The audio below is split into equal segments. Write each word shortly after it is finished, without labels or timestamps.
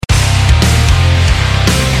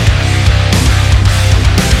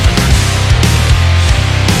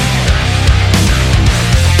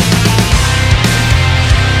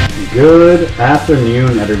Good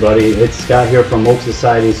afternoon, everybody. It's Scott here from Woke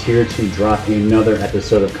Society's here to drop another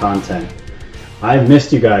episode of content. I've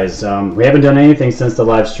missed you guys. We haven't done anything since the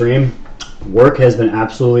live stream. Work has been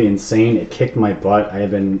absolutely insane. It kicked my butt.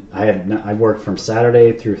 I worked from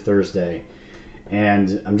Saturday through Thursday,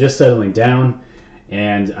 and I'm just settling down.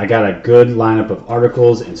 And I got a good lineup of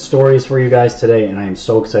articles and stories for you guys today, and I am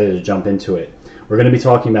so excited to jump into it. We're going to be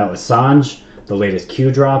talking about Assange, the latest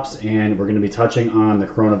Q drops, and we're going to be touching on the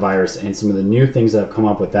coronavirus and some of the new things that have come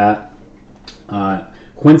up with that.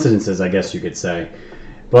 Coincidences, I guess you could say.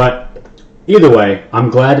 But either way, I'm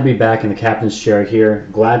glad to be back in the captain's chair here.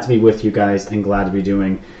 Glad to be with you guys and glad to be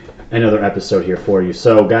doing another episode here for you.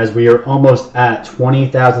 So guys, we are almost at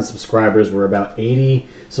 20,000 subscribers. We're about 80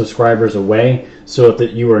 subscribers away. So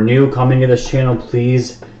if you are new coming to this channel,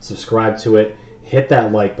 please subscribe to it. Hit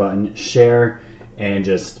that like button, share, and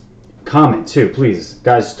just comment too, please.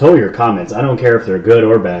 Guys, tell your comments. I don't care if they're good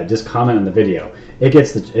or bad. Just comment on the video. It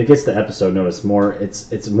gets the episode noticed more.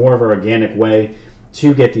 It's more of an organic way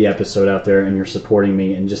to get the episode out there, and you're supporting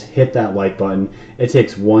me. And just hit that like button. It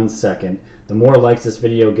takes 1 second. The more likes this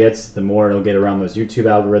video gets, the more it'll get around those YouTube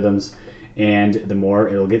algorithms, and the more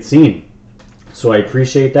it'll get seen. So I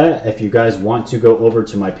appreciate that. If you guys want to go over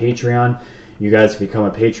to my Patreon, you guys can become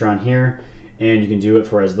a patron here. And you can do it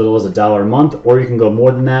for as little as $1 a month, or you can go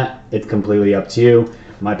more than that. It's completely up to you.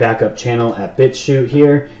 My backup channel at BitChute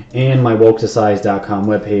here, and my wokesociety.com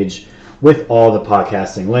webpage with all the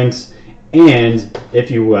podcasting links. And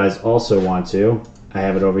if you guys also want to, I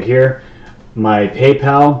have it over here. My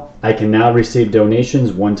PayPal, I can now receive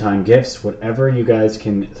donations, one-time gifts, whatever you guys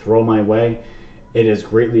can throw my way. It is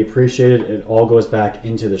greatly appreciated. It all goes back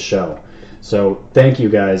into the show. So thank you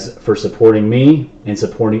guys for supporting me and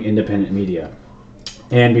supporting independent media.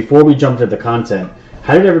 And before we jump into the content,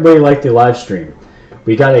 how did everybody like the live stream?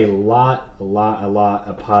 We got a lot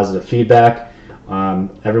of positive feedback.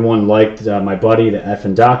 Everyone liked my buddy, the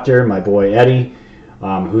effing doctor, my boy Eddie,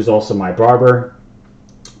 who's also my barber.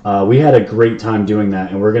 We had a great time doing that,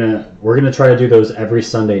 and we're gonna try to do those every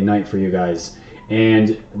Sunday night for you guys.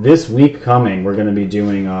 And this week coming, we're gonna be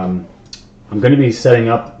doing. I'm going to be setting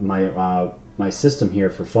up my system here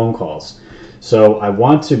for phone calls. So I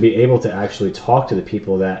want to be able to actually talk to the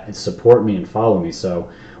people that support me and follow me.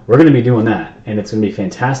 So we're going to be doing that, and it's going to be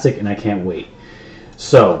fantastic, and I can't wait.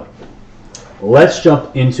 So let's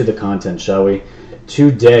jump into the content, shall we?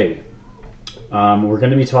 Today, we're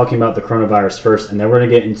going to be talking about the coronavirus first, and then we're going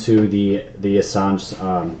to get into the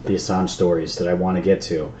Assange stories that I want to get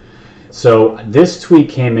to. So this tweet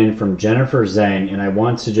came in from Jennifer Zhang, and I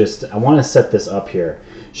want to set this up here.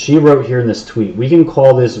 She wrote here in this tweet, "We can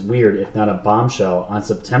call this weird, if not a bombshell. On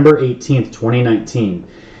September 18th, 2019,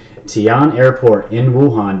 Tian Airport in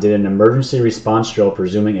Wuhan did an emergency response drill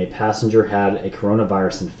presuming a passenger had a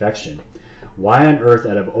coronavirus infection. Why on earth,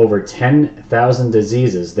 out of over 10,000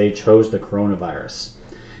 diseases, they chose the coronavirus?"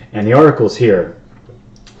 And the article's here.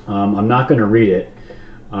 I'm not going to read it.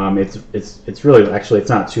 It's really, actually, it's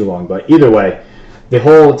not too long, but either way, the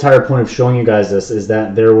whole entire point of showing you guys this is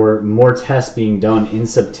that there were more tests being done in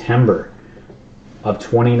September of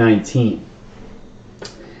 2019.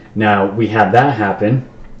 Now, we had that happen.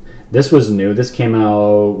 This was new. This came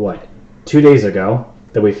out, 2 days ago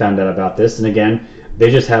that we found out about this. And again, they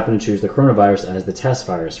just happened to choose the coronavirus as the test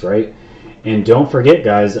virus, right? And don't forget,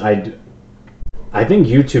 guys, I think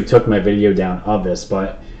YouTube took my video down of this,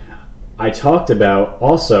 but I talked about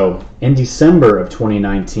also in December of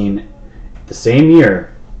 2019, the same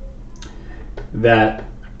year, that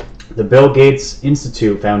the Bill Gates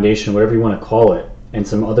Institute Foundation, whatever you want to call it, and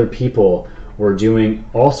some other people were doing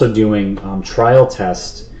trial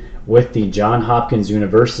tests with the Johns Hopkins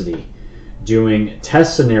University, doing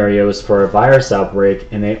test scenarios for a virus outbreak,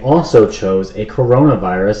 and they also chose a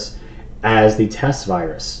coronavirus as the test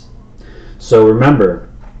virus. So remember,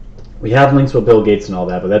 we have links with Bill Gates and all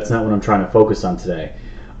that, but that's not what I'm trying to focus on today.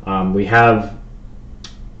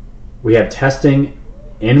 We have testing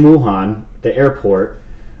in Wuhan, the airport,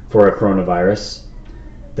 for a coronavirus.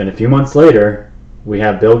 Then a few months later, we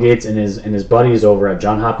have Bill Gates and his buddies over at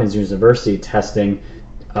Johns Hopkins University testing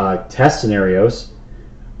test scenarios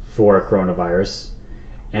for a coronavirus.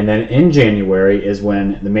 And then in January is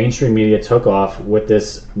when the mainstream media took off with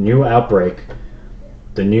this new outbreak,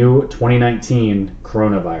 the new 2019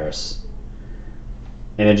 coronavirus.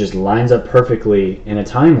 And it just lines up perfectly in a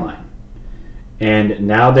timeline. And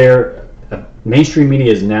now mainstream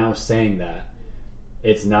media is now saying that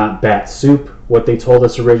it's not bat soup, what they told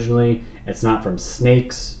us originally. It's not from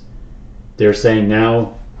snakes. They're saying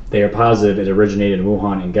now they are positive it originated in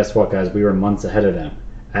Wuhan. And guess what, guys? We were months ahead of them,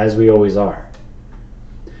 as we always are.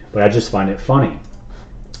 But I just find it funny.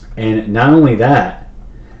 And not only that,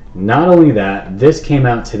 this came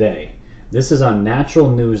out today. This is on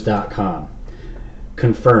naturalnews.com.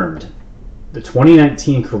 Confirmed. The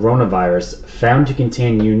 2019 coronavirus found to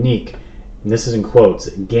contain unique, and this is in quotes,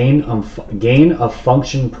 gain of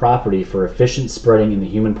function property for efficient spreading in the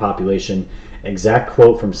human population. Exact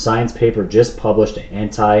quote from science paper just published in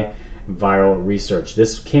Antiviral Research.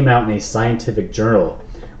 This came out in a scientific journal,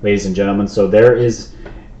 ladies and gentlemen. So there is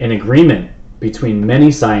an agreement between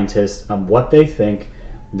many scientists on what they think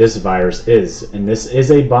this virus is. And this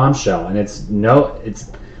is a bombshell, and it's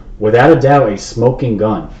without a doubt a smoking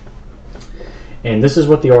gun. And this is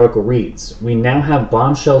what the article reads. We now have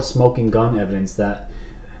bombshell smoking gun evidence that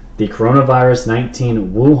the coronavirus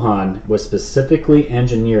 19 Wuhan was specifically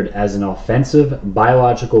engineered as an offensive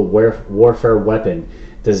biological warfare weapon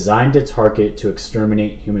designed to target to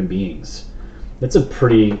exterminate human beings. That's a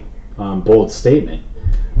pretty bold statement.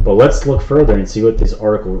 But let's look further and see what this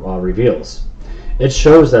article reveals. It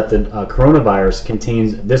shows that the coronavirus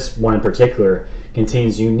contains, this one in particular,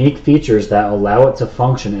 contains unique features that allow it to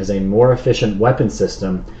function as a more efficient weapon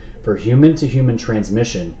system for human-to-human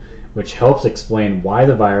transmission, which helps explain why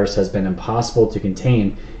the virus has been impossible to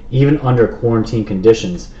contain even under quarantine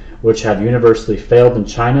conditions, which have universally failed in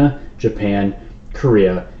China, Japan,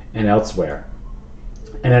 Korea, and elsewhere.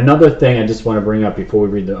 And another thing I just want to bring up before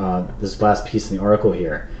we read this last piece in the article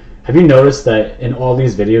here. Have you noticed that in all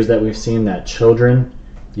these videos that we've seen that children,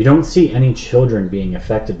 you don't see any children being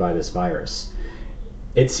affected by this virus?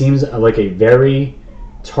 It seems like a very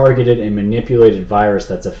targeted and manipulated virus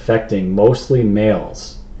that's affecting mostly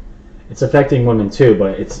males. It's affecting women too,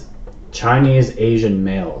 but it's Chinese Asian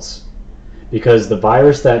males. Because the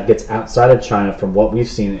virus that gets outside of China, from what we've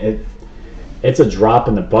seen, it's a drop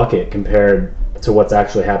in the bucket compared to what's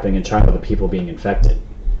actually happening in China with the people being infected.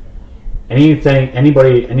 Any of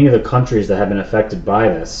the countries that have been affected by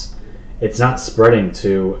this, it's not spreading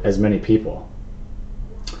to as many people.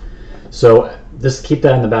 So just keep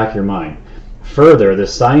that in the back of your mind. Further, the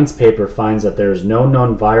science paper finds that there is no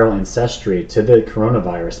known viral ancestry to the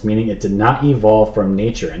coronavirus, meaning it did not evolve from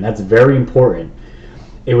nature, and that's very important.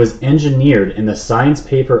 It was engineered, and the science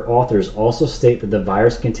paper authors also state that the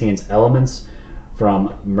virus contains elements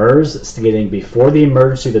from MERS, stating before the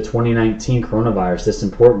emergency of the 2019 coronavirus, this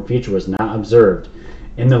important feature was not observed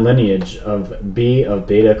in the lineage of B of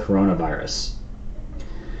beta coronavirus.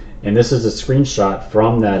 And this is a screenshot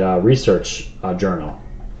from that research journal.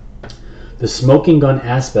 The smoking gun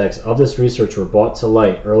aspects of this research were brought to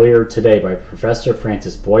light earlier today by Professor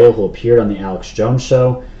Francis Boyle, who appeared on the Alex Jones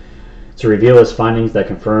Show to reveal his findings that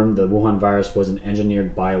confirmed the Wuhan virus was an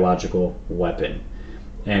engineered biological weapon.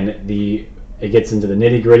 And it gets into the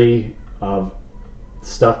nitty-gritty of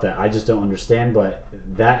stuff that I just don't understand, but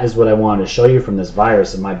that is what I wanted to show you from this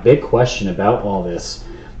virus. And my big question about all this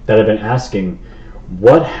that I've been asking,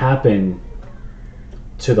 what happened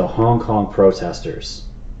to the Hong Kong protesters?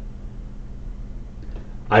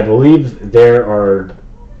 I believe there are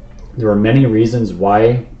many reasons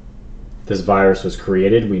why this virus was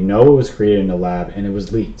created. We know it was created in a lab and it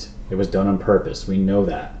was leaked. It was done on purpose. We know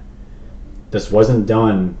that. This wasn't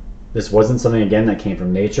something, again, that came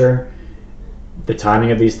from nature. The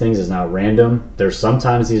timing of these things is not random. There's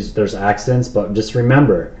accidents, but just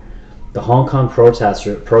remember, the Hong Kong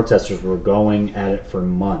protesters were going at it for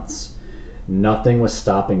months. Nothing was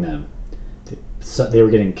stopping them. They were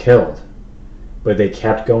getting killed, but they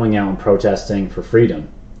kept going out and protesting for freedom.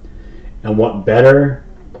 And what better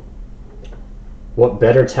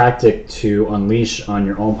tactic to unleash on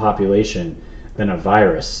your own population than a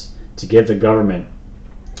virus, to give the government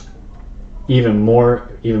even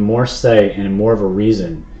more say and more of a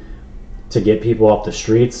reason to get people off the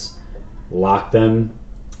streets, lock them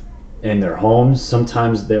in their homes.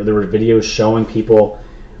 Sometimes there were videos showing people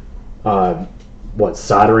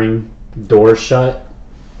soldering doors shut,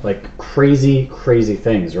 like crazy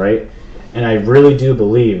things, right? And I really do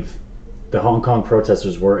believe the Hong Kong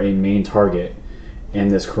protesters were a main target in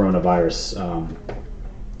this coronavirus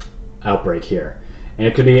outbreak here. And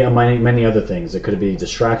it could be many other things. It could be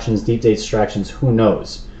distractions, deep day distractions, who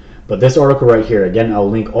knows. But this article right here, again, I'll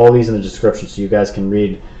link all these in the description so you guys can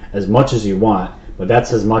read as much as you want. But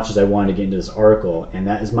that's as much as I wanted to get into this article, and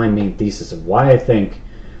that is my main thesis of why I think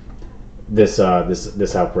this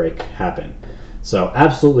outbreak happened. So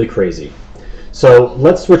absolutely crazy. So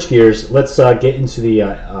let's switch gears. Let's get into the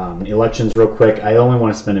elections real quick. I only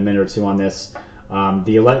want to spend a minute or two on this.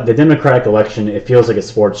 The Democratic election, it feels like a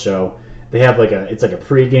sports show. They have it's like a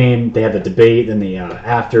pregame. They have the debate, then the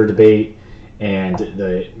after debate, and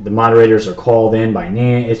the moderators are called in by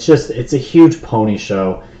name. It's a huge pony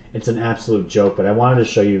show. It's an absolute joke, but I wanted to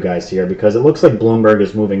show you guys here because it looks like Bloomberg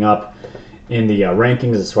is moving up in the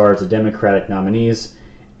rankings as far as the Democratic nominees,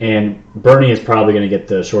 and Bernie is probably going to get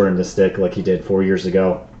the short end of the stick like he did 4 years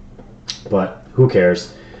ago, but who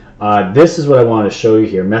cares? This is what I wanted to show you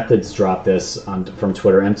here. Methods dropped this from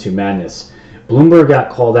Twitter, M2 Madness. Bloomberg got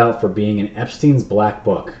called out for being in Epstein's black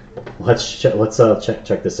book. Let's check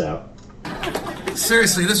this out.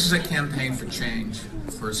 Seriously, this is a campaign for change,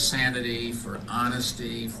 for sanity, for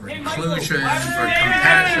honesty, for inclusion, for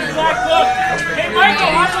compassion. Hey, Michael,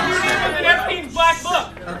 how come your name was in Epstein's black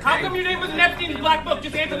book? How come your name was in Epstein's black book?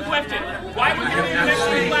 Just answer the question. Why was your name in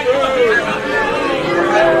Epstein's black book?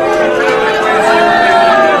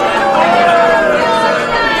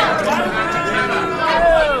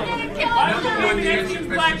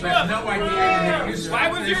 Why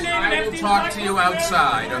was your name in Epstein's black book? Talk to you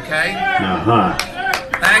outside, okay? Uh-huh.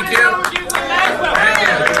 Thank you. Thank you.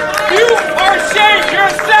 You are ashamed. You're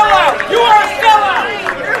a sellout. You are a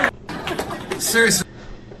sellout. Seriously.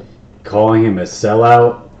 Calling him a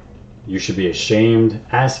sellout. You should be ashamed.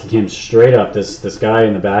 Asking him straight up. This guy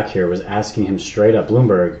in the back here was asking him straight up,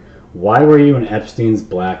 Bloomberg, why were you in Epstein's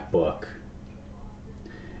black book?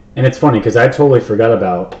 And it's funny because I totally forgot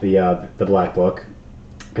about the black book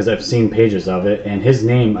because I've seen pages of it, and his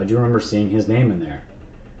name, I do remember seeing his name in there.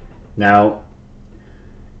 Now,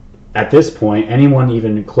 at this point, anyone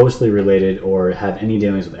even closely related or have any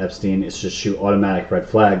dealings with Epstein is just shoot automatic red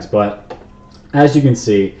flags. But as you can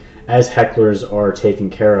see, as hecklers are taken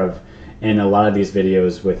care of in a lot of these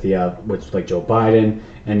videos with like Joe Biden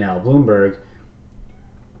and now Bloomberg,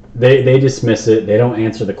 they dismiss it. They don't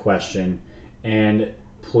answer the question, and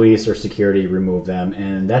police or security remove them,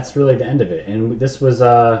 and that's really the end of it. And this was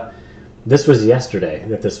yesterday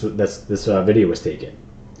that this video was taken.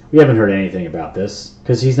 We haven't heard anything about this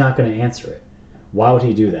because he's not going to answer it. Why would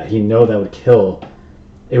he do that? He know that would kill.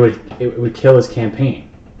 It would kill his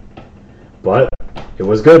campaign. But it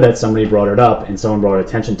was good that somebody brought it up and someone brought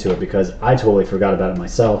attention to it because I totally forgot about it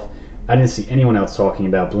myself. I didn't see anyone else talking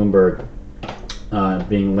about Bloomberg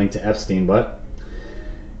being linked to Epstein, but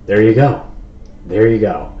there you go. There you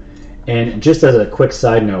go. And just as a quick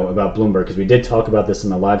side note about Bloomberg, because we did talk about this in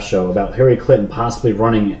the live show about Hillary Clinton possibly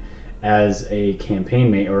running as a campaign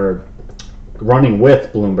mate or running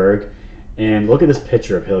with Bloomberg. And look at this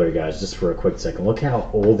picture of Hillary, guys, just for a quick second. Look how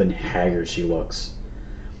old and haggard she looks.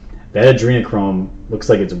 That adrenochrome looks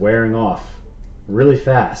like it's wearing off really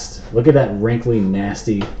fast. Look at that wrinkly,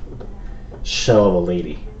 nasty shell of a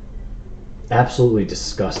lady. Absolutely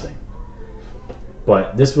disgusting.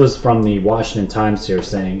 But this was from the Washington Times here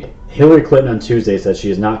saying, Hillary Clinton on Tuesday said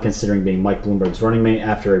she is not considering being Mike Bloomberg's running mate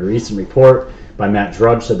after a recent report by Matt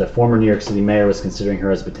Drudge said the former New York City mayor was considering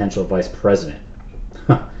her as potential vice president.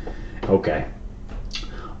 Okay.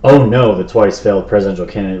 Oh no, the twice failed presidential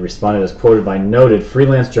candidate responded as quoted by noted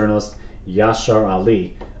freelance journalist Yashar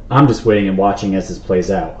Ali. I'm just waiting and watching as this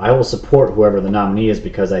plays out. I will support whoever the nominee is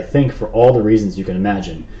because I think for all the reasons you can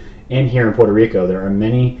imagine. And here in Puerto Rico, there are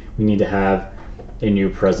many we need to have a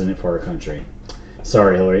new president for our country.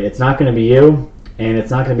 Sorry, Hillary, it's not going to be you, and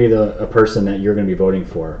it's not going to be a person that you're going to be voting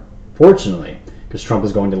for. Fortunately, because Trump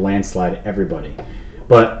is going to landslide everybody.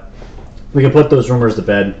 But we can put those rumors to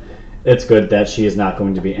bed. It's good that she is not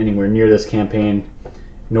going to be anywhere near this campaign,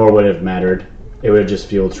 nor would it have mattered. It would have just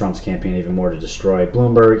fueled Trump's campaign even more to destroy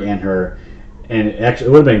Bloomberg and her. And actually,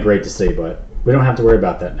 it would have been great to see, but we don't have to worry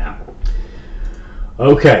about that now.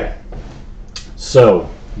 Okay, so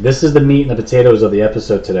this is the meat and the potatoes of the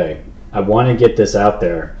episode today. I want to get this out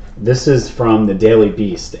there. This is from the Daily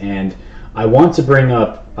Beast, and I want to bring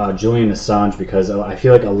up Julian Assange because I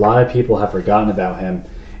feel like a lot of people have forgotten about him,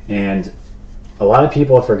 and a lot of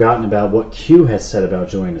people have forgotten about what Q has said about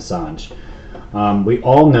Julian Assange. We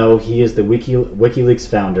all know he is the WikiLeaks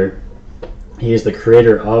founder. He is the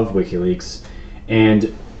creator of WikiLeaks,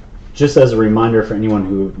 and just as a reminder for anyone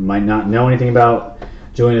who might not know anything about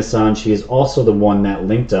Julian Assange, he is also the one that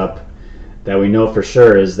linked up, that we know for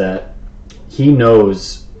sure is that he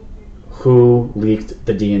knows who leaked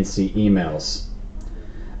the DNC emails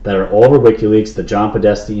that are all over WikiLeaks, the John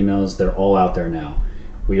Podesta emails, they're all out there now.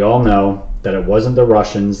 We all know that it wasn't the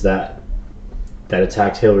Russians that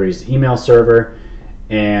attacked Hillary's email server,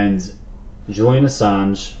 and Julian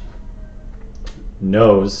Assange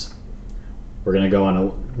knows, we're going to go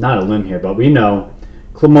on not a limb here, but we know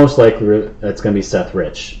most likely it's going to be Seth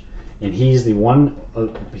Rich, and he's the one.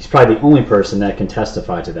 He's probably the only person that can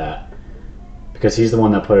testify to that because he's the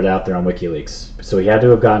one that put it out there on WikiLeaks. So he had to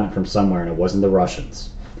have gotten it from somewhere, and it wasn't the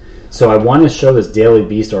Russians. So I want to show this Daily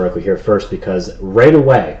Beast article here first because right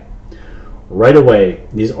away,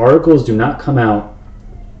 these articles do not come out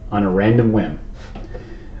on a random whim.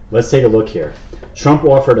 Let's take a look here. Trump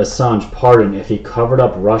offered Assange pardon if he covered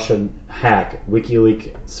up Russian hack,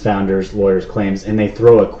 WikiLeaks founders, lawyers claims, and they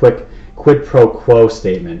throw a quick quid pro quo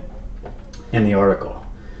statement in the article.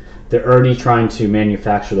 They're already trying to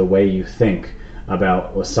manufacture the way you think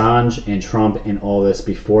about Assange and Trump and all this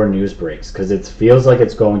before news breaks, because it feels like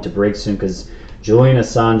it's going to break soon, because Julian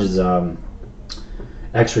Assange's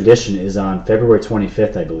extradition is on February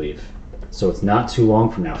 25th, I believe. So it's not too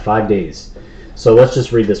long from now, 5 days. So let's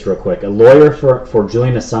just read this real quick. A lawyer for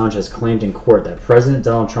Julian Assange has claimed in court that President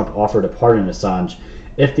Donald Trump offered to pardon Assange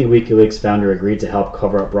if the WikiLeaks founder agreed to help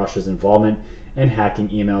cover up Russia's involvement in hacking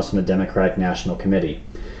emails from the Democratic National Committee.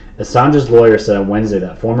 Assange's lawyer said on Wednesday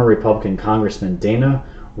that former Republican Congressman Dana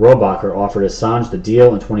Rohrabacher offered Assange the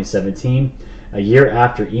deal in 2017, a year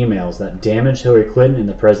after emails that damaged Hillary Clinton in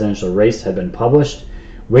the presidential race had been published.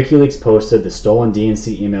 WikiLeaks posted the stolen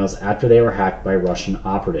DNC emails after they were hacked by Russian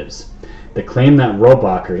operatives. The claim that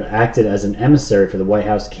Rohrabacher acted as an emissary for the White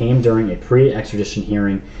House came during a pre-extradition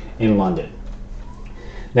hearing in London.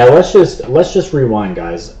 Now let's just rewind,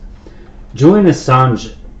 guys. Julian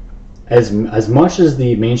Assange, as much as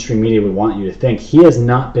the mainstream media would want you to think, he has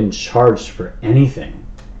not been charged for anything.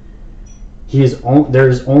 The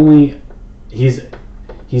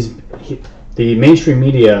mainstream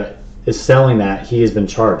media is selling that he has been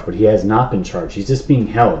charged, but he has not been charged. He's just being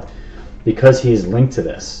held because he is linked to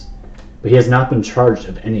this. But he has not been charged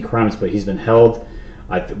of any crimes, but he's been held,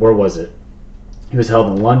 where was it? He was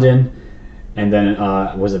held in London, and then,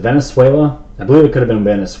 was it Venezuela? I believe it could have been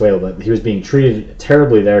Venezuela, but he was being treated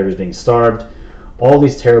terribly there. He was being starved. All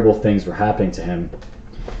these terrible things were happening to him.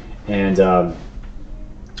 And I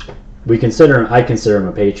consider him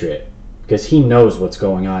a patriot, because he knows what's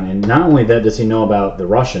going on. And not only that does he know about the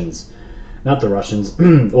Russians,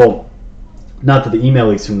 well, not that the email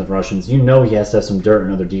leaks from the Russians, you know he has to have some dirt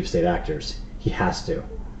on other deep state actors. He has to.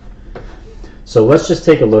 So let's just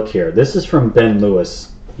take a look here. This is from Ben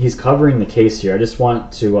Lewis. He's covering the case here. I just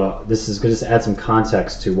want to, this is going to add some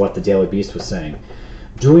context to what the Daily Beast was saying.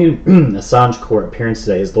 Julian Assange court appearance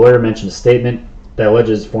today. His lawyer mentioned a statement that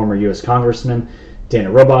alleges former U.S. Congressman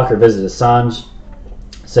Dana Rohrabacher visited Assange,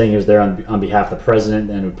 saying he was there on behalf of the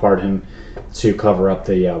president and would pardon him to cover up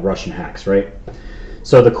the Russian hacks, right?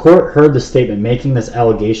 So the court heard the statement making this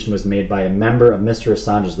allegation was made by a member of Mr.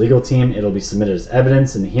 Assange's legal team. It'll be submitted as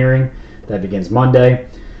evidence in the hearing that begins Monday.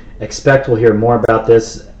 Expect we'll hear more about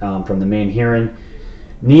this from the main hearing.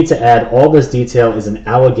 Need to add, all this detail is an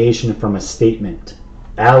allegation from a statement.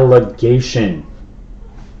 Allegation.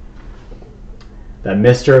 That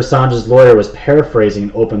Mr. Assange's lawyer was paraphrasing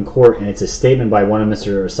in open court, and it's a statement by one of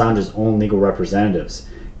Mr. Assange's own legal representatives.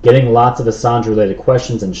 Getting lots of Assange-related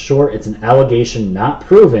questions. In short, it's an allegation not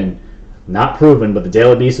proven, but the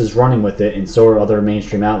Daily Beast is running with it, and so are other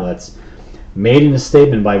mainstream outlets, made in a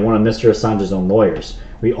statement by one of Mr. Assange's own lawyers.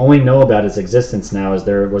 We only know about its existence now as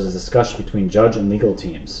there was a discussion between judge and legal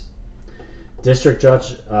teams. District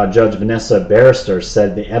Judge Vanessa Barrister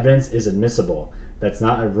said the evidence is admissible. That's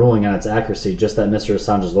not a ruling on its accuracy, just that Mr.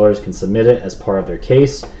 Assange's lawyers can submit it as part of their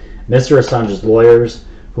case. Mr. Assange's lawyers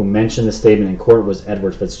who mentioned the statement in court was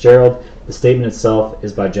Edward Fitzgerald. The statement itself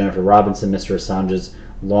is by Jennifer Robinson, Mr. Assange's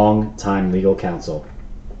longtime legal counsel.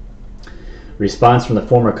 Response from the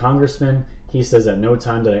former congressman. He says, at no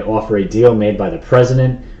time did I offer a deal made by the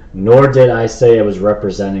president, nor did I say I was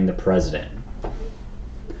representing the president.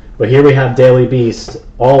 But here we have Daily Beast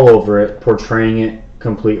all over it, portraying it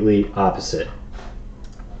completely opposite.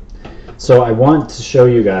 So I want to show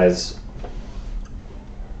you guys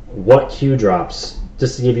what Q drops,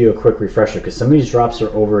 just to give you a quick refresher, because some of these drops are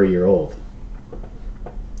over a year old.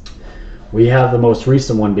 We have the most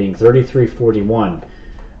recent one being 3341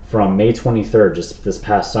 from May 23rd, just this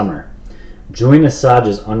past summer. Julian Assange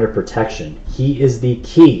is under protection. He is the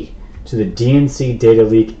key to the DNC data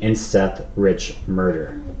leak and Seth Rich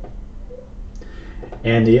murder.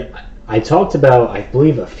 And I talked about, I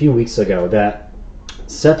believe a few weeks ago, that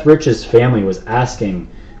Seth Rich's family was asking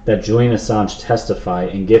that Julian Assange testify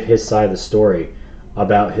and give his side of the story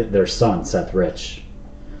about their son, Seth Rich.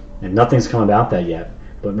 And nothing's come about that yet.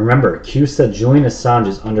 But remember, Q said Julian Assange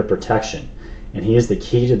is under protection, and he is the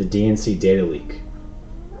key to the DNC data leak.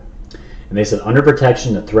 And they said, under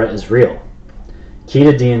protection, the threat is real. Key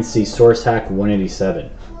to DNC source hack 187.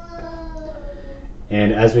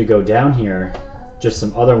 And as we go down here, just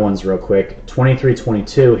some other ones real quick.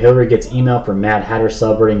 2322, Hillary gets email from Mad Hatter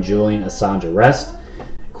celebrating Julian Assange arrest.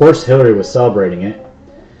 Of course, Hillary was celebrating it.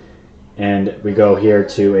 And we go here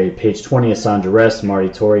to a page 20, Assange arrest, Marty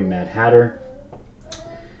Tory, Mad Hatter.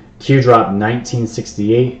 Q drop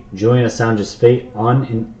 1968, Julian Assange's fate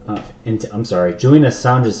Julian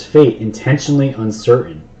Assange's fate intentionally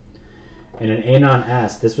uncertain. And an Anon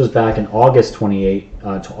asked, this was back in August 28,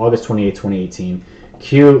 2018,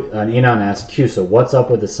 an Anon asked Q, so what's up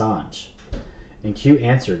with Assange? And Q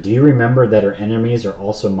answered, do you remember that our enemies are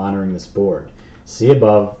also monitoring this board? See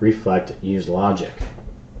above, reflect, use logic.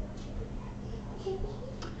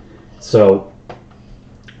 So,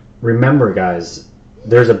 remember guys,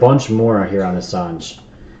 there's a bunch more here on Assange,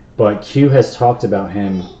 but Q has talked about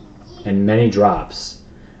him in many drops.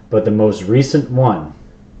 But the most recent one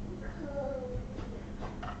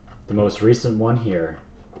here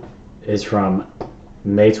is from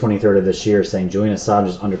May 23rd of this year, saying Julian Assange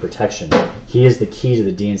is under protection. He is the key to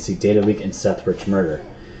the DNC data leak and Seth Rich murder.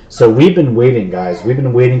 So we've been waiting, guys. We've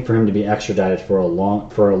been waiting for him to be extradited for a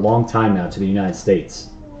long time now to the United States,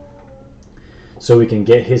 so we can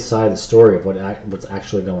get his side of the story of what's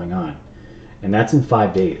actually going on, and that's in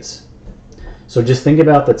 5 days. So just think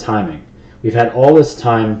about the timing. We've had all this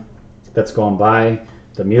time that's gone by.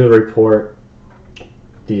 The Mueller report,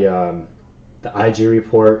 the IG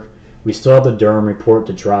report. We still have the Durham report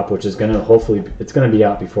to drop, which is going to it's going to be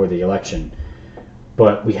out before the election.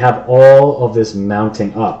 But we have all of this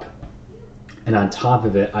mounting up. And on top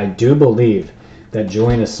of it, I do believe that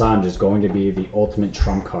Julian Assange is going to be the ultimate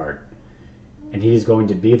trump card. And he's going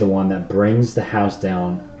to be the one that brings the House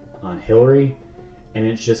down on Hillary. And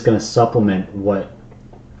it's just going to supplement what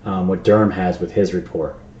Durham has with his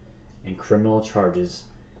report. And criminal charges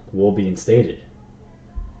will be instated.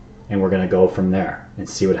 And we're going to go from there and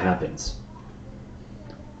see what happens.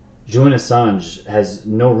 Julian Assange has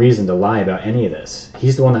no reason to lie about any of this.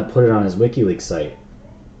 He's the one that put it on his WikiLeaks site.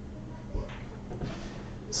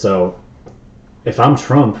 So, if I'm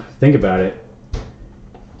Trump, think about it.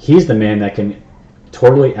 He's the man that can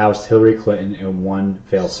totally oust Hillary Clinton in one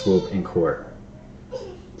fell swoop in court.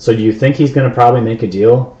 So do you think he's going to probably make a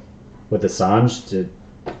deal with Assange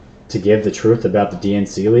to give the truth about the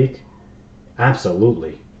DNC leak?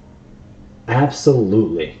 Absolutely.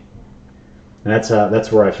 Absolutely. And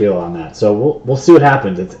that's where I feel on that. So we'll see what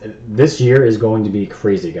happens. This year is going to be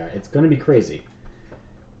crazy, guys. It's going to be crazy.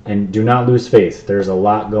 And do not lose faith. There's a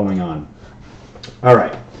lot going on. All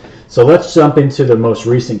right. So let's jump into the most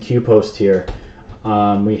recent Q post here.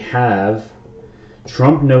 We have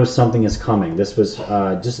Trump knows something is coming. This was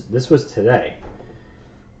today,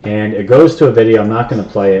 and it goes to a video. I'm not going to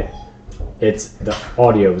play it. The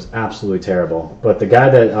audio was absolutely terrible. But the guy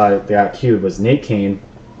that got Q'd was Nate Kane.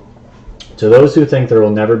 To those who think there will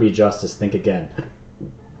never be justice, think again.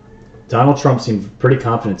 Donald Trump seemed pretty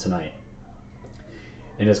confident tonight.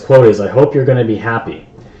 And his quote is, "I hope you're going to be happy."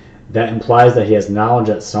 That implies that he has knowledge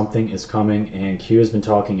that something is coming, and Q has been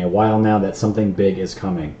talking a while now that something big is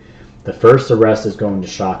coming. The first arrest is going to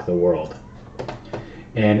shock the world.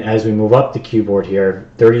 And as we move up the Q board here,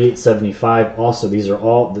 3875, also these are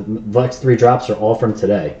all, the next 3 drops are all from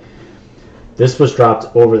today. This was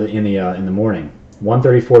dropped in the morning,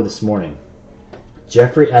 1:34 this morning.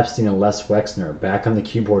 Jeffrey Epstein and Les Wexner back on the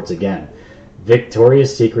Q boards again.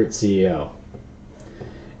 Victoria's Secret CEO.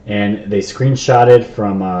 And they screenshotted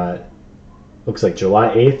from, looks like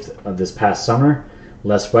July 8th of this past summer.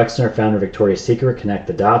 Les Wexner, founder of Victoria's Secret, connect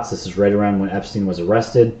the dots. This is right around when Epstein was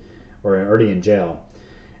arrested, or already in jail.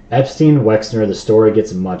 Epstein, Wexner, the story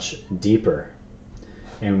gets much deeper.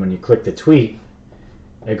 And when you click the tweet,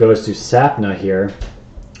 it goes to Sapna here,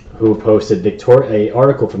 who posted an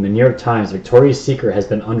article from the New York Times. Victoria's Secret has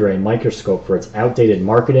been under a microscope for its outdated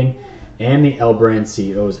marketing and the L Brand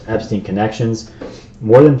CEO's Epstein connections.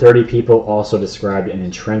 More than 30 people also described an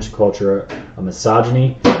entrenched culture of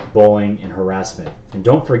misogyny, bullying, and harassment. And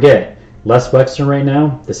don't forget, Les Wexner right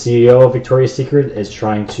now, the CEO of Victoria's Secret, is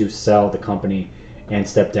trying to sell the company and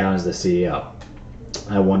step down as the CEO.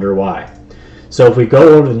 I wonder why. So if we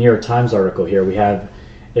go over to the New York Times article here,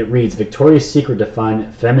 it reads, Victoria's Secret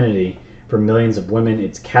defined femininity for millions of women.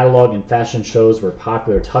 Its catalog and fashion shows were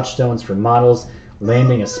popular touchstones for models,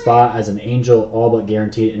 landing a spot as an angel, all but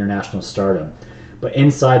guaranteed international stardom. But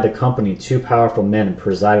inside the company, 2 powerful men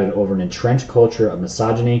presided over an entrenched culture of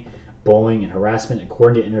misogyny, bullying, and harassment.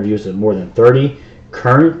 According to interviews with more than 30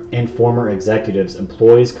 current and former executives,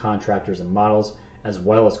 employees, contractors, and models, as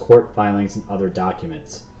well as court filings and other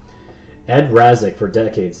documents. Ed Razek, for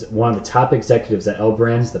decades, one of the top executives at L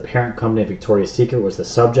Brands, the parent company of Victoria's Secret, was the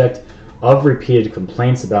subject of repeated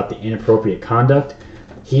complaints about the inappropriate conduct.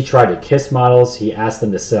 He tried to kiss models. He asked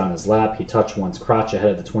them to sit on his lap. He touched one's crotch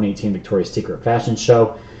ahead of the 2018 Victoria's Secret fashion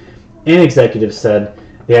show. And executives said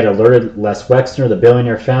they had alerted Les Wexner, the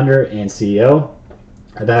billionaire founder and CEO,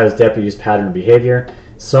 about his deputy's pattern of behavior.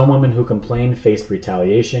 Some women who complained faced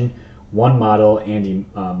retaliation. One model, Andy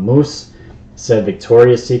Moose, said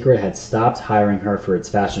Victoria's Secret had stopped hiring her for its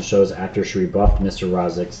fashion shows after she rebuffed Mr.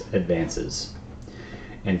 Rozik's advances.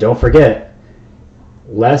 And don't forget,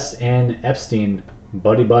 Les and Epstein,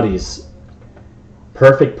 buddies.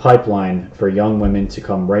 Perfect pipeline for young women to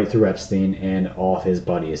come right through Epstein and all of his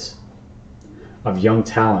buddies. Of young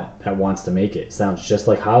talent that wants to make it. Sounds just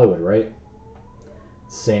like Hollywood, right?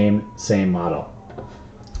 Same model.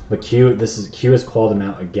 But Q has called him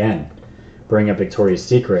out again, bringing up Victoria's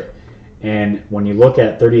Secret. And when you look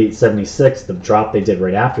at 3876, the drop they did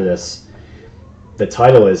right after this, the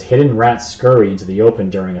title is Hidden Rats Scurry into the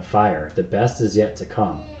Open During a Fire. The Best is Yet to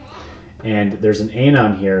Come. And there's an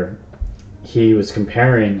anon here. He was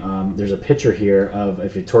comparing, there's a picture here of a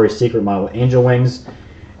Victoria's Secret model, angel wings,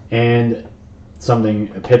 and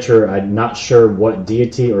a picture, I'm not sure what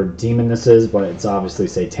deity or demon this is, but it's obviously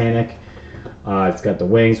satanic. It's got the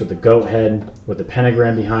wings with the goat head, with the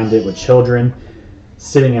pentagram behind it, with children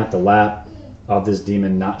sitting at the lap of this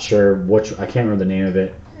demon. Not sure which, I can't remember the name of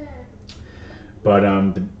it. But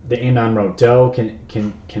the anon wrote, Doe,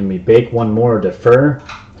 can we bake one more or defer?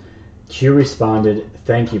 Q responded,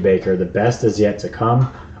 thank you, Baker. The best is yet to come.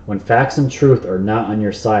 When facts and truth are not on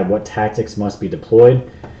your side, what tactics must be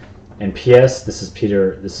deployed? And P.S. This is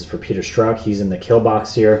for Peter Strzok. He's in the kill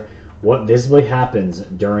box here. What visibly happens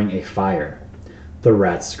during a fire? The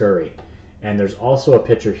rats scurry. And there's also a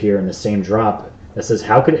picture here in the same drop that says,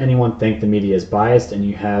 how could anyone think the media is biased? And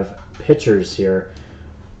you have pictures here,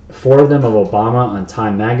 4 of them of Obama on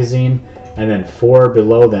Time Magazine, and then 4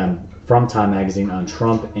 below them from Time Magazine on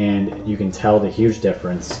Trump. And you can tell the huge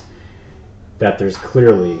difference that there's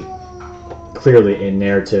clearly a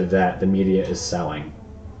narrative that the media is selling.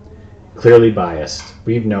 Clearly biased.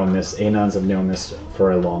 We've known this. Anons have known this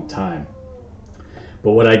for a long time.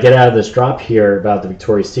 But what I get out of this drop here about the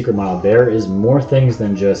Victoria's Secret model, there is more things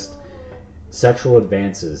than just sexual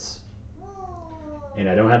advances. And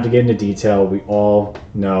I don't have to get into detail. We all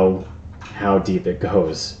know how deep it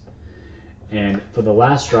goes. And for the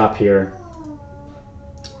last drop here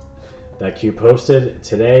that Q posted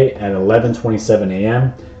today at 11:27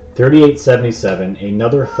 a.m., 3877,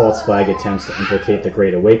 another false flag attempts to implicate the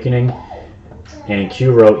Great Awakening. And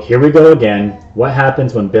Q wrote, here we go again. What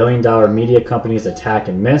happens when billion-dollar media companies attack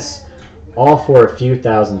and miss? All for a few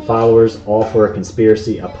thousand followers, all for a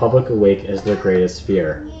conspiracy, a public awake is their greatest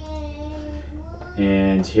fear.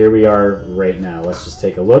 And here we are right now. Let's just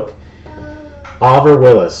take a look. Oliver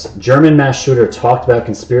Willis, German mass shooter, talked about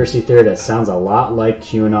conspiracy theory that sounds a lot like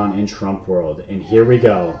QAnon in Trump world. And here we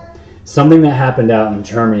go. Something that happened out in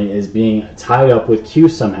Germany is being tied up with Q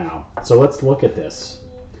somehow. So let's look at this.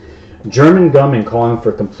 German gunman calling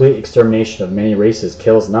for complete extermination of many races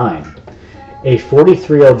kills 9. A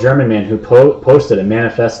 43-year-old German man who posted a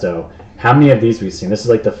manifesto. How many of these we've seen? This is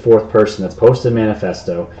like the 4th person that's posted a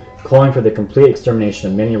manifesto calling for the complete extermination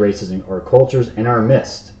of many races or cultures in our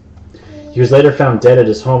midst. He was later found dead at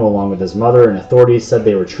his home along with his mother, and authorities said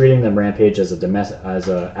they were treating the rampage as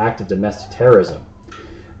an act of domestic terrorism.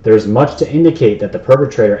 There is much to indicate that the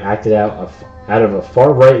perpetrator acted out of a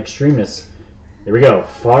far-right extremist,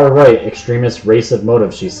 far-right extremist race of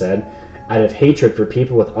motives, she said, out of hatred for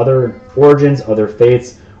people with other origins, other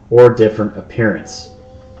faiths, or different appearance.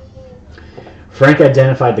 Frank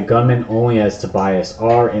identified the gunman only as Tobias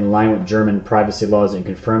R. in line with German privacy laws and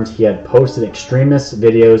confirmed he had posted extremist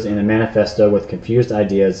videos in a manifesto with confused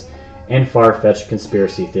ideas and far-fetched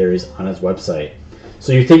conspiracy theories on his website.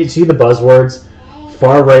 So you see the buzzwords,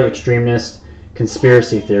 far-right extremist,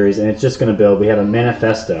 conspiracy theories, and it's just going to build. We have a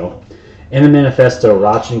manifesto. In the manifesto,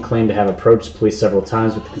 Rochin claimed to have approached police several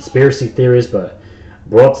times with conspiracy theories, but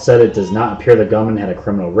Broth said it does not appear the gunman had a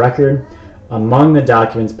criminal record. Among the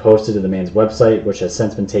documents posted to the man's website, which has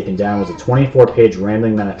since been taken down, was a 24-page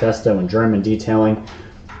rambling manifesto in German detailing,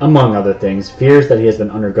 among other things, fears that he has been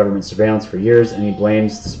under government surveillance for years, and he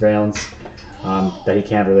blames the surveillance that he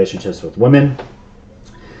can't have relationships with women.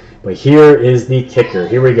 But here is the kicker.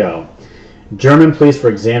 Here we go. German police were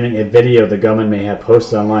examining a video the gunman may have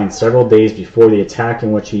posted online several days before the attack,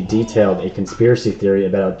 in which he detailed a conspiracy theory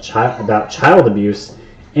about child abuse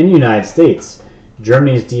in the United States.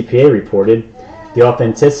 Germany's DPA reported the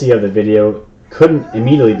authenticity of the video couldn't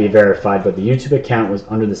immediately be verified, but the YouTube account was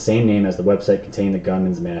under the same name as the website containing the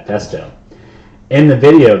gunman's manifesto. In the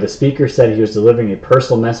video, the speaker said he was delivering a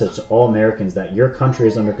personal message to all Americans that your country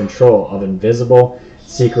is under control of invisible,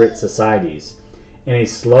 secret societies. In a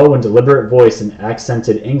slow and deliberate voice in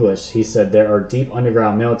accented English, he said there are deep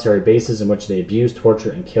underground military bases in which they abuse,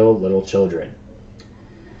 torture, and kill little children.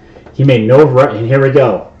 He made and here we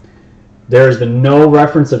go. There has been no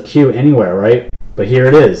reference of Q anywhere, right? But here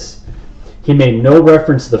it is. He made no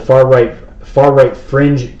reference to the far-right far-right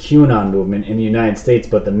fringe QAnon movement in the United States,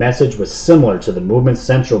 but the message was similar to the movement's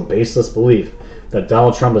central baseless belief that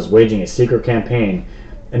Donald Trump is waging a secret campaign.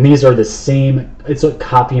 And these are the same, it's like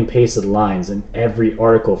copy and pasted lines in every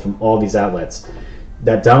article from all these outlets,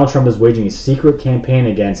 that Donald Trump is waging a secret campaign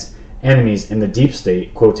against enemies in the deep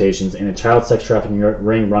state, quotations, in a child sex trafficking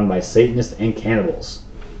ring run by Satanists and cannibals.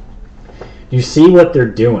 You see what they're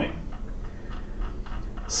doing.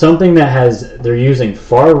 Something that they're using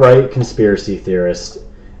far-right conspiracy theorists,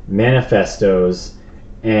 manifestos,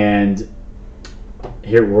 and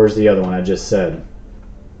where's the other one I just said?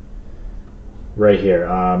 Right here.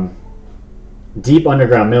 Deep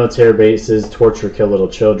underground military bases, torture, kill little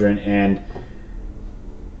children, and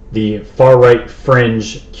the far-right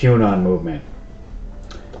fringe QAnon movement.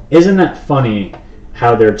 Isn't that funny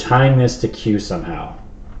how they're tying this to Q somehow?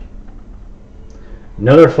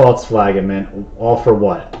 Another false flag event, all for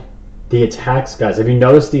what? The attacks, guys. Have you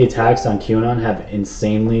noticed the attacks on QAnon have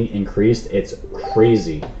insanely increased? It's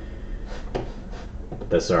crazy.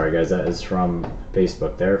 Sorry, guys, that is from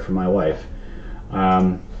Facebook there, from my wife.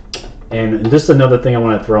 And just another thing I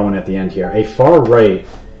want to throw in at the end here. A far-right...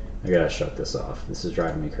 I gotta shut this off. This is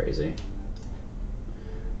driving me crazy.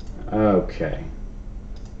 Okay.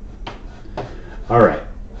 Alright.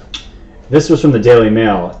 This was from the Daily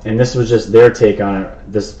Mail, and this was just their take on it.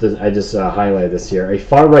 I just highlighted this here. A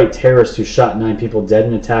far-right terrorist who shot 9 people dead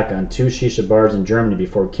in an attack on 2 shisha bars in Germany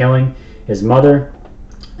before killing his mother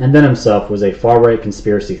and then himself was a far-right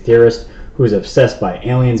conspiracy theorist who is obsessed by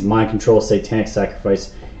aliens, mind control, satanic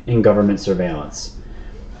sacrifice, and government surveillance.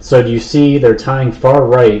 So do you see they're tying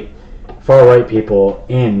far-right people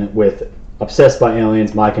in with obsessed by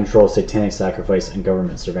aliens, mind control, satanic sacrifice, and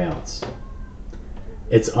government surveillance?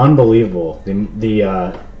 It's unbelievable,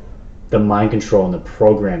 the mind control and the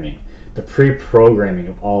programming, the pre-programming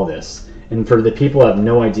of all this. And for the people who have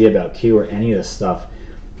no idea about Q or any of this stuff,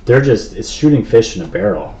 it's shooting fish in a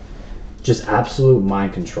barrel. Just absolute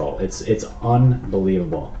mind control. It's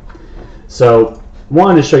unbelievable. So,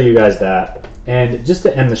 wanted to show you guys that. And just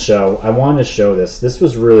to end the show, I wanted to show this. This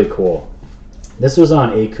was really cool. This was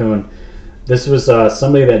on Acun. This was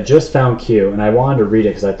somebody that just found Q, and I wanted to read it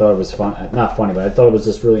because I thought it was not funny, but I thought it was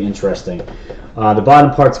just really interesting. The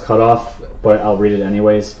bottom part's cut off, but I'll read it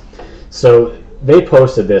anyways. So they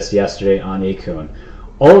posted this yesterday on Acun.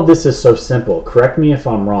 All of this is so simple. Correct me if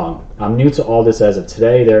I'm wrong. I'm new to all this as of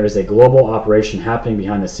today. There is a global operation happening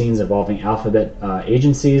behind the scenes involving alphabet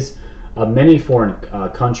agencies of many foreign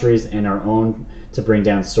countries and our own to bring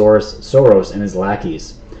down Soros and his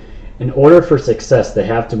lackeys. In order for success, they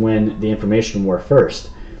have to win the information war first.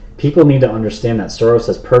 People need to understand that Soros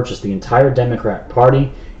has purchased the entire Democrat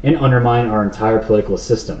Party and undermined our entire political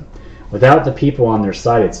system. Without the people on their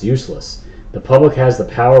side, it's useless. The public has the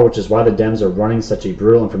power, which is why the Dems are running such a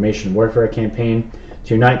brutal information warfare campaign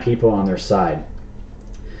to unite people on their side.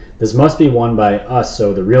 This must be won by us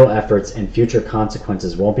so the real efforts and future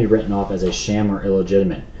consequences won't be written off as a sham or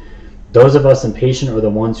illegitimate. Those of us impatient are the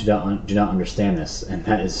ones who do not understand this, and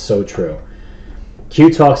that is so true.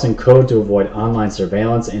 Q talks in code to avoid online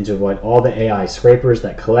surveillance and to avoid all the AI scrapers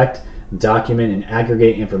that collect, document, and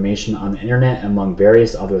aggregate information on the internet, among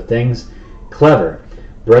various other things. Clever.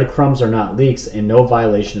 Breadcrumbs are not leaks, and no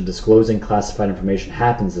violation of disclosing classified information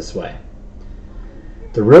happens this way.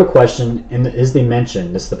 The real question is the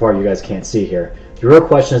mention, this is the part you guys can't see here, the real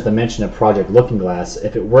question is the mention of Project Looking Glass.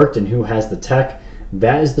 If it worked and who has the tech,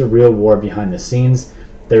 that is the real war behind the scenes.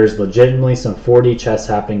 There is legitimately some 4D chess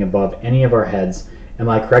happening above any of our heads. Am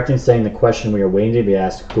I correct in saying the question we are waiting to be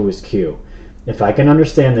asked, who is Q? If I can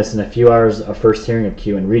understand this in a few hours of first hearing of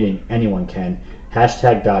Q and reading, anyone can.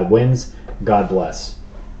 Hashtag God wins, God bless.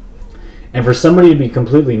 And for somebody to be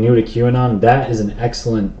completely new to QAnon, that is an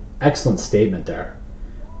excellent statement there.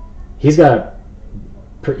 He's got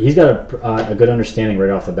a good understanding right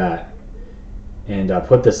off the bat. And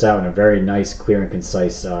put this out in a very nice, clear, and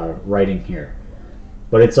concise writing here.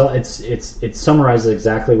 But it summarizes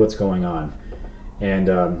exactly what's going on.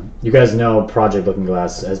 And you guys know Project Looking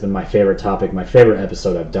Glass has been my favorite topic, my favorite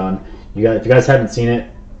episode I've done. If you guys haven't seen it,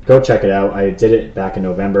 go check it out. I did it back in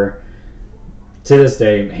November. To this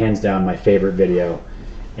day, hands down, my favorite video,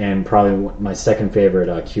 and probably my second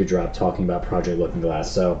favorite Q drop talking about Project Looking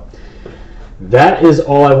Glass. So that is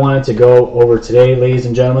all I wanted to go over today, ladies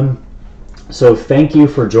and gentlemen. So thank you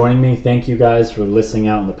for joining me. Thank you guys for listening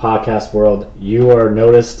out in the podcast world. You are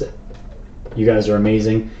noticed. You guys are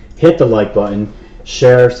amazing. Hit the like button,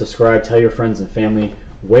 share, subscribe, tell your friends and family,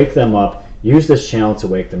 wake them up. Use this channel to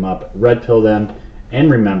wake them up, red pill them, and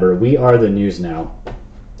remember, we are the news now.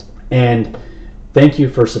 And thank you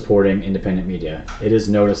for supporting independent media. It is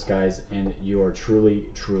noticed, guys, and you are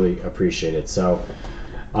truly, truly appreciated. So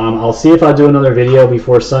I'll see if I'll do another video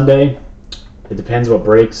before Sunday. It depends what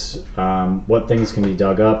breaks, what things can be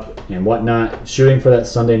dug up and whatnot. Shooting for that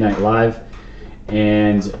Sunday Night Live,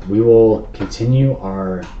 and we will continue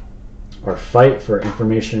our fight for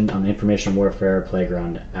information on the information warfare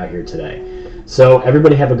playground out here today. So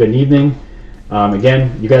everybody have a good evening.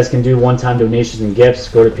 Again, you guys can do one-time donations and gifts.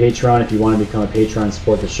 Go to Patreon if you want to become a patron,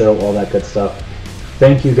 support the show, all that good stuff.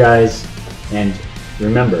 Thank you guys, and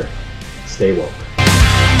remember, stay woke.